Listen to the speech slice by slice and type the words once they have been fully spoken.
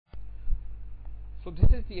So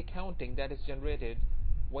this is the accounting that is generated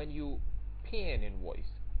when you pay an invoice.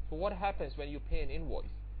 So what happens when you pay an invoice?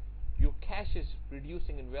 Your cash is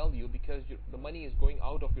reducing in value because the money is going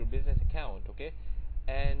out of your business account, okay,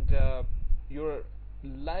 and your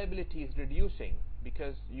liability is reducing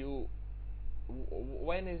because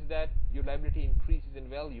when is that your liability increases in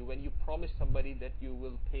value? When you promise somebody that you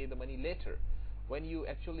will pay the money later. When you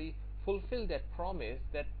actually fulfill that promise,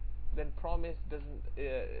 that then promise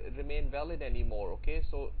doesn't remain valid anymore, okay,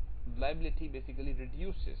 so liability basically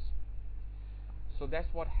reduces. So that's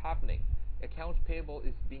what's happening. Accounts payable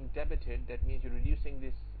is being debited. That means you're reducing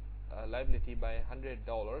this liability by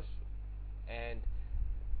 $100, and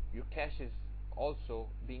your cash is also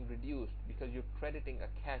being reduced because you're crediting a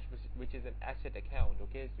cash which is an asset account,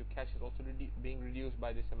 okay, so your cash is also being reduced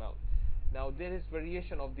by this amount. Now there is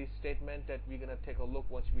variation of this statement that we're going to take a look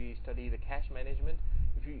once we study the cash management.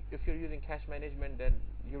 If you're using cash management, then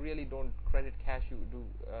you really don't credit cash, you do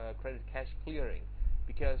credit cash clearing,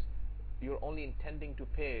 because you're only intending to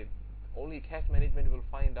pay. Only cash management will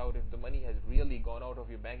find out if the money has really gone out of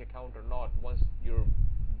your bank account or not once your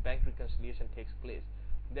bank reconciliation takes place.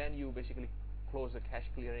 Then you basically close the cash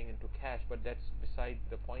clearing into cash, but that's beside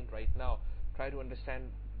the point right now. Try to understand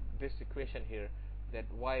this equation here, that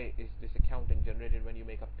why is this accounting generated when you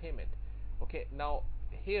make a payment. Okay, now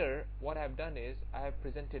here what I've done is I have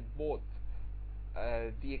presented both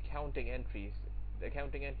the accounting entries. The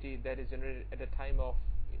accounting entry that is generated at the time of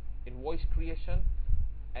invoice creation,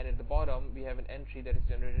 and at the bottom we have an entry that is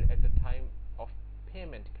generated at the time of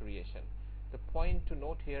payment creation. The point to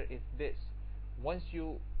note here is this: once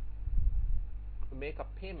you make a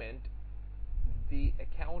payment, the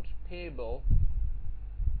accounts payable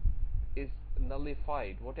is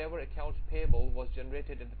nullified. Whatever accounts payable was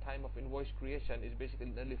generated at the time of invoice creation is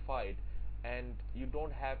basically nullified, and you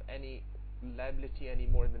don't have any liability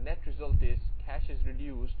anymore. The net result is cash is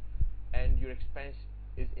reduced and your expense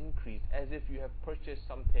is increased, as if you have purchased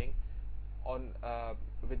something on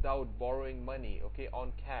without borrowing money, okay,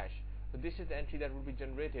 on cash. So this is the entry that will be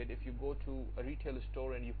generated if you go to a retail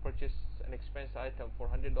store and you purchase an expense item for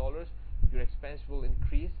 $100. Your expense will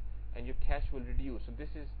increase and your cash will reduce. So this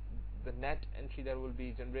is the net entry that will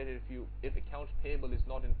be generated if accounts payable is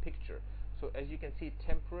not in picture. So as you can see,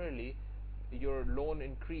 temporarily your loan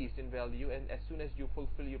increased in value, and as soon as you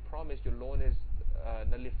fulfill your promise, your loan is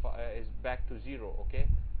is back to zero, okay,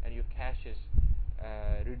 and your cash is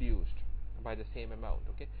reduced by the same amount,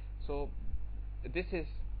 okay. So this is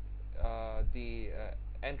the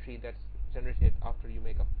entry that's generated after you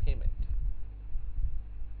make a payment.